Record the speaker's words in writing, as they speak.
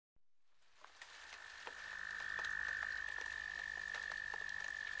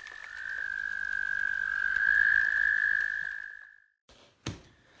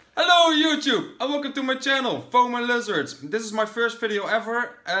YouTube and welcome to my channel, Foam and Lizards. This is my first video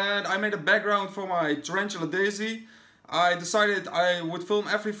ever and I made a background for my Tarantula Daisy. I decided I would film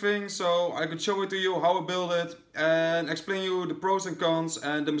everything so I could show it to you how I build it and explain you the pros and cons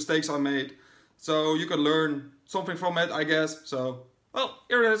and the mistakes I made. So you can learn something from it, I guess. So, well,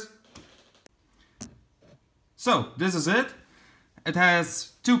 here it is. So, this is it. It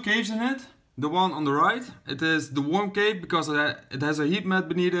has two caves in it. The one on the right, it is the warm cave because it has a heat mat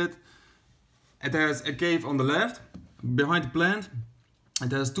beneath it. It has a cave on the left, behind the plant.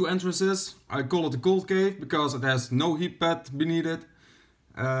 It has two entrances. I call it the cold cave because it has no heat pad beneath it.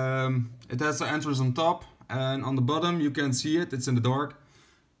 It has an entrance on top and on the bottom you can see it, it's in the dark.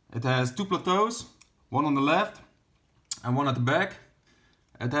 It has two plateaus, one on the left and one at the back.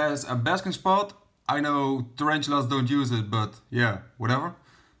 It has a basking spot. I know tarantulas don't use it, but yeah, whatever.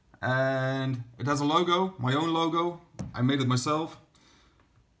 And it has a logo, my own logo. I made it myself.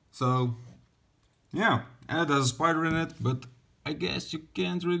 So yeah, and it has a spider in it, but I guess you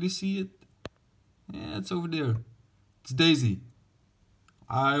can't really see it. Yeah, it's over there. It's Daisy.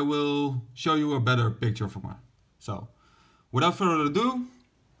 I will show you a better picture from her. So, without further ado,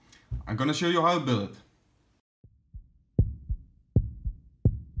 I'm gonna show you how to build it.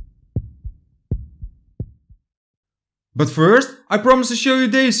 But first, I promised to show you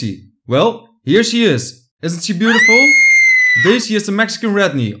Daisy. Well, here she is. Isn't she beautiful? Daisy is the Mexican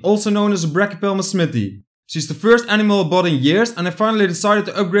redknee, also known as a Brachypelma smithy. She's the first animal I bought in years and I finally decided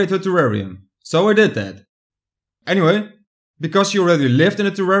to upgrade her terrarium. So I did that. Anyway, because she already lived in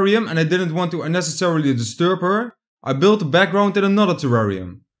a terrarium and I didn't want to unnecessarily disturb her, I built a background in another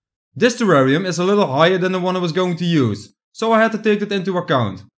terrarium. This terrarium is a little higher than the one I was going to use, so I had to take that into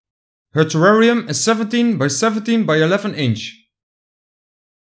account. Her terrarium is 17 by 17 by 11 inch.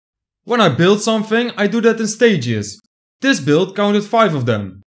 When I build something, I do that in stages. This build counted 5 of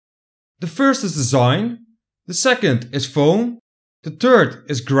them. The first is design, the second is foam, the third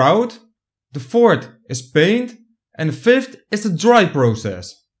is grout, the fourth is paint, and the fifth is the dry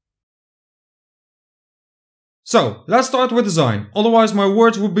process. So, let's start with design, otherwise my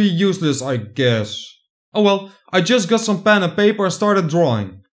words would be useless, I guess. Oh well, I just got some pen and paper and started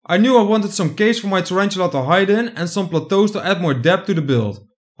drawing. I knew I wanted some caves for my tarantula to hide in and some plateaus to add more depth to the build.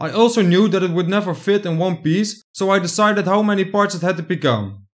 I also knew that it would never fit in one piece, so I decided how many parts it had to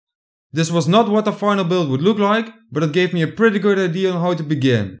become. This was not what the final build would look like, but it gave me a pretty good idea on how to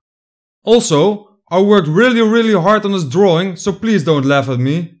begin. Also, I worked really hard on this drawing, so please don't laugh at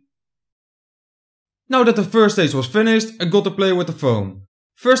me. Now that the first stage was finished, I got to play with the foam.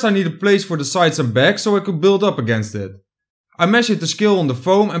 First I needed a place for the sides and back so I could build up against it. I measured the scale on the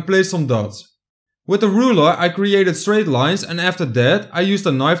foam and placed some dots. With a ruler I created straight lines and after that I used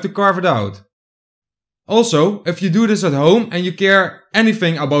a knife to carve it out. Also, if you do this at home and you care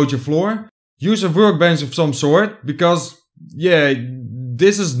anything about your floor, use a workbench of some sort because, yeah,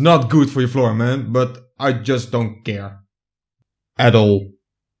 this is not good for your floor, man, but I just don't care. At all.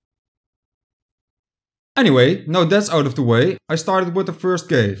 Anyway, now that's out of the way, I started with the first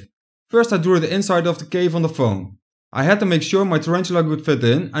cave. First I drew the inside of the cave on the foam. I had to make sure my tarantula could fit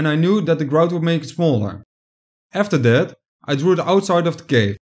in and I knew that the grout would make it smaller. After that, I drew the outside of the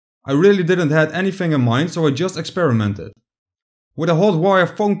cave. I really didn't have anything in mind, so I just experimented. With a hot wire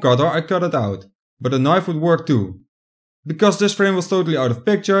foam cutter I cut it out, but a knife would work too. Because this frame was totally out of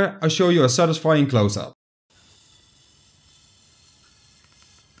picture, I'll show you a satisfying close-up.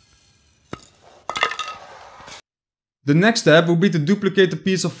 The next step would be to duplicate the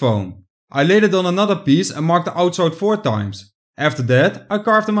piece of foam. I laid it on another piece and marked the outside 4 times. After that, I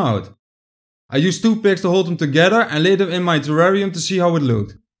carved them out. I used 2 picks to hold them together and laid them in my terrarium to see how it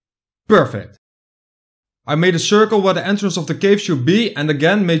looked. Perfect. I made a circle where the entrance of the cave should be and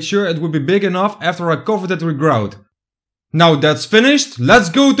again made sure it would be big enough after I covered it with grout. Now that's finished, let's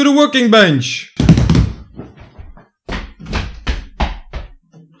go to the working bench!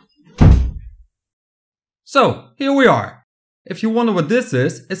 So, here we are. If you wonder what this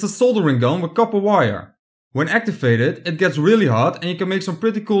is, it's a soldering gun with copper wire. When activated, it gets really hot and you can make some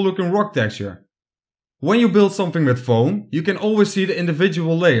pretty cool looking rock texture. When you build something with foam, you can always see the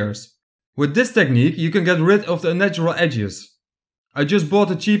individual layers. With this technique, you can get rid of the unnatural edges. I just bought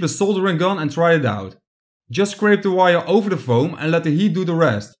the cheapest soldering gun and tried it out. Just scrape the wire over the foam and let the heat do the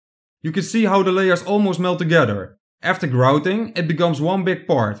rest. You can see how the layers almost melt together. After grouting, it becomes one big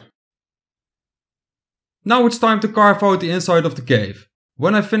part. Now it's time to carve out the inside of the cave.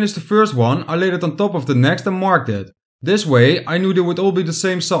 When I finished the first one, I laid it on top of the next and marked it. This way I knew they would all be the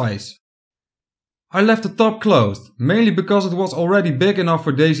same size. I left the top closed, mainly because it was already big enough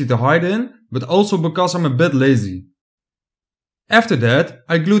for Daisy to hide in, but also because I'm a bit lazy. After that,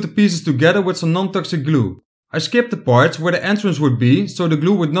 I glued the pieces together with some non-toxic glue. I skipped the parts where the entrance would be so the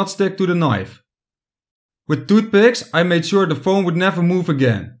glue would not stick to the knife. With toothpicks, I made sure the foam would never move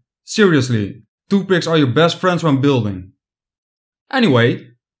again. Seriously, toothpicks are your best friends when building. Anyway,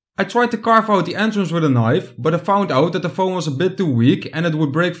 I tried to carve out the entrance with a knife, but I found out that the foam was a bit too weak and it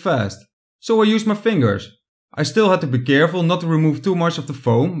would break fast. So I used my fingers. I still had to be careful not to remove too much of the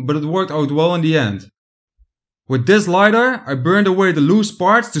foam, but it worked out well in the end. With this lighter, I burned away the loose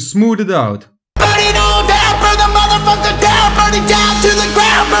parts to smooth it out. Burn it all down, burn the motherfucker down, burn it down to the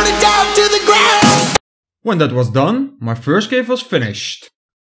ground, burn it down to the ground! When that was done, my first cave was finished.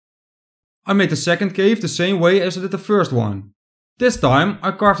 I made the second cave the same way as I did the first one. This time,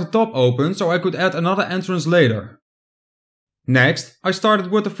 I carved the top open so I could add another entrance later. Next, I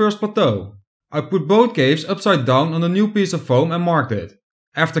started with the first plateau. I put both caves upside down on a new piece of foam and marked it.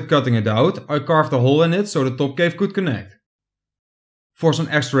 After cutting it out, I carved a hole in it so the top cave could connect. For some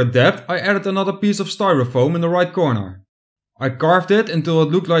extra depth, I added another piece of styrofoam in the right corner. I carved it until it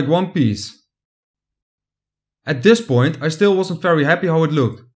looked like one piece. At this point, I still wasn't very happy how it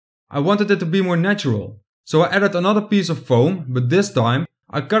looked. I wanted it to be more natural, so I added another piece of foam, but this time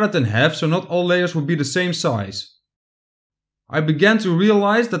I cut it in half so not all layers would be the same size. I began to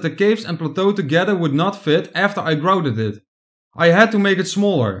realize that the caves and plateau together would not fit after I grouted it. I had to make it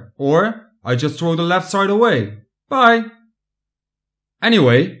smaller, or I just throw the left side away. Bye!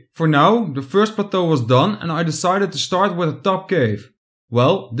 Anyway, for now, the first plateau was done and I decided to start with the top cave.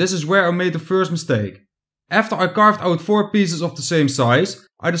 Well, this is where I made the first mistake. After I carved out 4 pieces of the same size,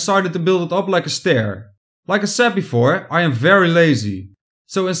 I decided to build it up like a stair. Like I said before, I am very lazy.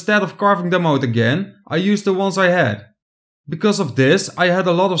 So instead of carving them out again, I used the ones I had. Because of this, I had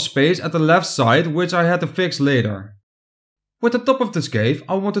a lot of space at the left side which I had to fix later. With the top of this cave,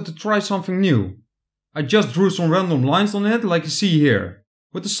 I wanted to try something new. I just drew some random lines on it like you see here.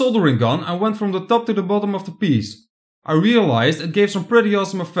 With the soldering gun, I went from the top to the bottom of the piece. I realized it gave some pretty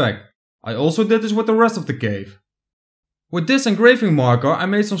awesome effect. I also did this with the rest of the cave. With this engraving marker, I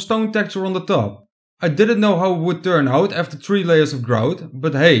made some stone texture on the top. I didn't know how it would turn out after 3 layers of grout,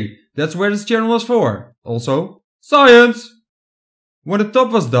 but hey, that's where this channel is for. Also, science! When the top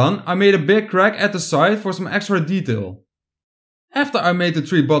was done, I made a big crack at the side for some extra detail. After I made the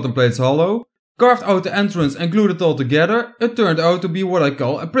 3 bottom plates hollow, carved out the entrance and glued it all together, it turned out to be what I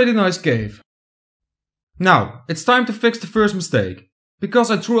call a pretty nice cave. Now, it's time to fix the first mistake.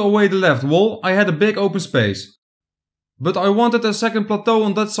 Because I threw away the left wall, I had a big open space. But I wanted a second plateau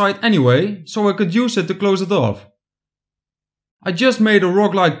on that side anyway, so I could use it to close it off. I just made a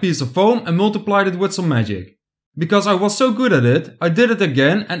rock-like piece of foam and multiplied it with some magic. Because I was so good at it, I did it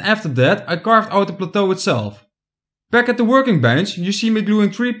again and after that I carved out the plateau itself. Back at the working bench, you see me gluing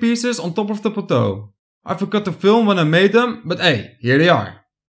 3 pieces on top of the plateau. I forgot to film when I made them, but hey, here they are.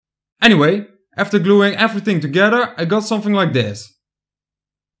 Anyway, after gluing everything together, I got something like this.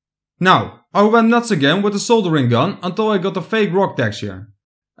 Now, I went nuts again with the soldering gun until I got a fake rock texture.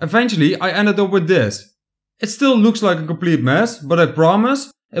 Eventually, I ended up with this. It still looks like a complete mess, but I promise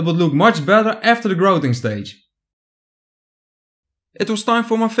it will look much better after the grouting stage. It was time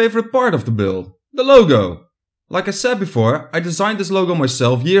for my favorite part of the build, the logo. Like I said before, I designed this logo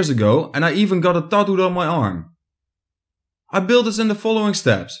myself years ago and I even got it tattooed on my arm. I built this in the following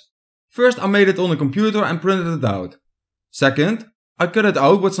steps. First, I made it on a computer and printed it out. Second, I cut it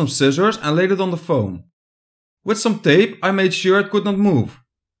out with some scissors and laid it on the foam. With some tape, I made sure it could not move.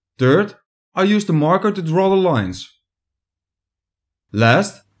 Third, I used the marker to draw the lines.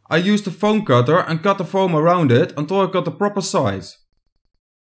 Last, I used the foam cutter and cut the foam around it until I got the proper size.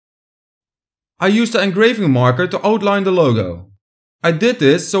 I used the engraving marker to outline the logo. I did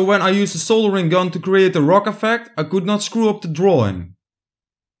this so when I used the soldering gun to create the rock effect, I could not screw up the drawing.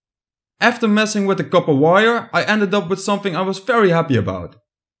 After messing with the copper wire, I ended up with something I was very happy about.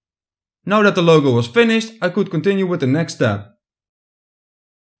 Now that the logo was finished, I could continue with the next step.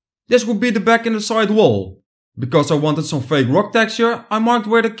 This would be the back and the side wall. Because I wanted some fake rock texture, I marked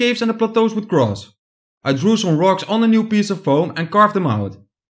where the caves and the plateaus would cross. I drew some rocks on a new piece of foam and carved them out.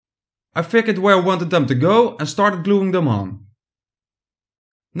 I figured where I wanted them to go and started gluing them on.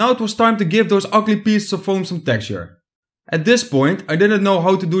 Now it was time to give those ugly pieces of foam some texture. At this point, I didn't know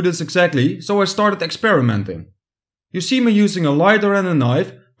how to do this exactly, so I started experimenting. You see me using a lighter and a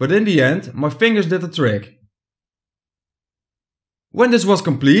knife, but in the end, my fingers did the trick. When this was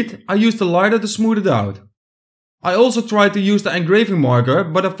complete, I used the lighter to smooth it out. I also tried to use the engraving marker,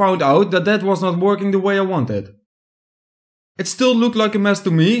 but I found out that was not working the way I wanted. It still looked like a mess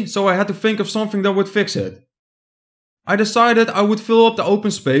to me, so I had to think of something that would fix it. I decided I would fill up the open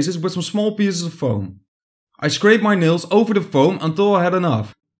spaces with some small pieces of foam. I scraped my nails over the foam until I had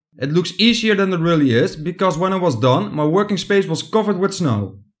enough. It looks easier than it really is because when I was done, my working space was covered with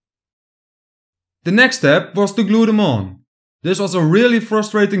snow. The next step was to glue them on. This was a really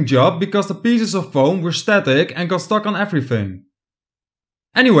frustrating job because the pieces of foam were static and got stuck on everything.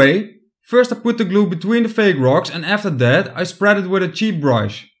 Anyway, first I put the glue between the fake rocks and after that I spread it with a cheap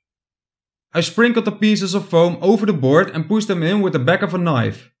brush. I sprinkled the pieces of foam over the board and pushed them in with the back of a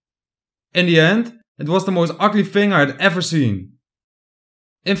knife. In the end, it was the most ugly thing I had ever seen.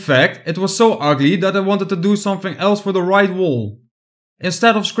 In fact, it was so ugly that I wanted to do something else for the right wall.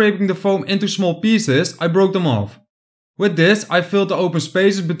 Instead of scraping the foam into small pieces, I broke them off. With this, I filled the open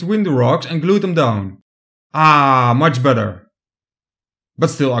spaces between the rocks and glued them down. Ah, much better. But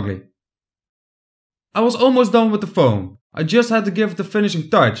still ugly. I was almost done with the foam. I just had to give it the finishing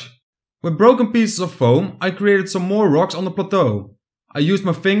touch. With broken pieces of foam, I created some more rocks on the plateau. I used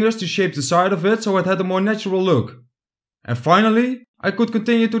my fingers to shape the side of it so it had a more natural look. And finally, I could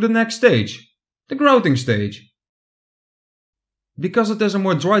continue to the next stage, the grouting stage. Because it is a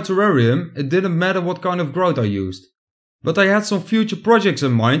more dry terrarium, it didn't matter what kind of grout I used. But I had some future projects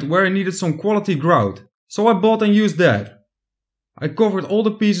in mind where I needed some quality grout, so I bought and used that. I covered all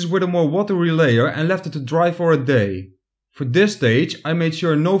the pieces with a more watery layer and left it to dry for a day. For this stage, I made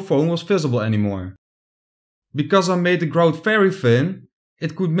sure no foam was visible anymore. Because I made the grout very thin,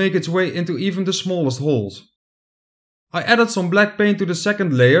 it could make its way into even the smallest holes. I added some black paint to the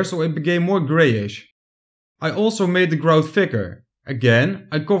second layer so it became more greyish. I also made the grout thicker. Again,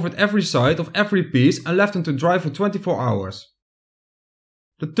 I covered every side of every piece and left them to dry for 24 hours.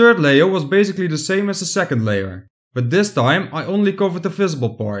 The third layer was basically the same as the second layer, but this time I only covered the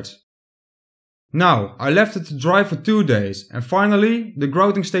visible parts. Now, I left it to dry for 2 days and finally the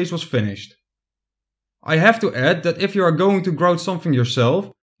grouting stage was finished. I have to add that if you are going to grout something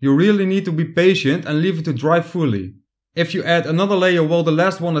yourself, you really need to be patient and leave it to dry fully. If you add another layer while the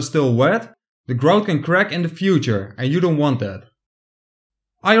last one is still wet, the grout can crack in the future and you don't want that.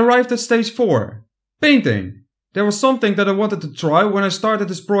 I arrived at stage 4, painting. There was something that I wanted to try when I started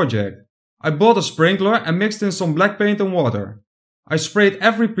this project. I bought a sprinkler and mixed in some black paint and water. I sprayed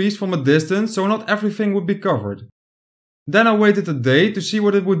every piece from a distance so not everything would be covered. Then I waited a day to see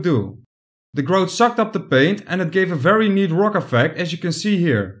what it would do. The grout sucked up the paint and it gave a very neat rock effect as you can see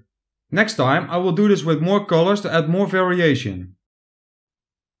here. Next time I will do this with more colors to add more variation.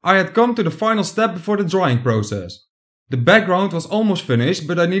 I had come to the final step before the drying process. The background was almost finished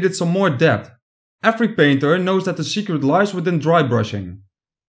but I needed some more depth. Every painter knows that the secret lies within dry brushing.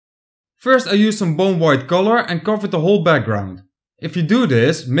 First I used some bone white color and covered the whole background. If you do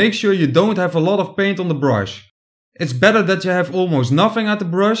this, make sure you don't have a lot of paint on the brush. It's better that you have almost nothing at the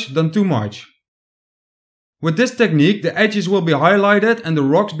brush than too much. With this technique the edges will be highlighted and the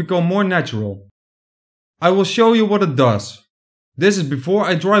rocks become more natural. I will show you what it does. This is before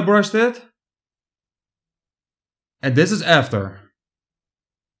I dry brushed it. And this is after.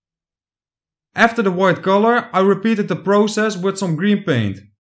 After the white color, I repeated the process with some green paint.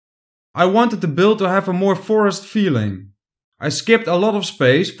 I wanted the build to have a more forest feeling. I skipped a lot of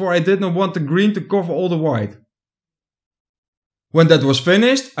space for I didn't want the green to cover all the white. When that was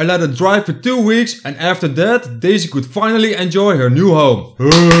finished, I let it dry for 2 weeks and after that, Daisy could finally enjoy her new home.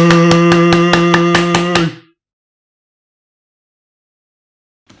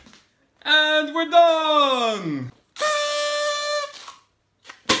 And we're done!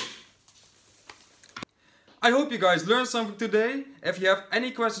 I hope you guys learned something today. If you have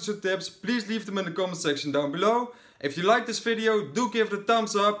any questions or tips, please leave them in the comment section down below. If you like this video, do give it a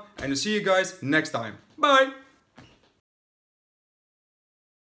thumbs up and I'll see you guys next time. Bye!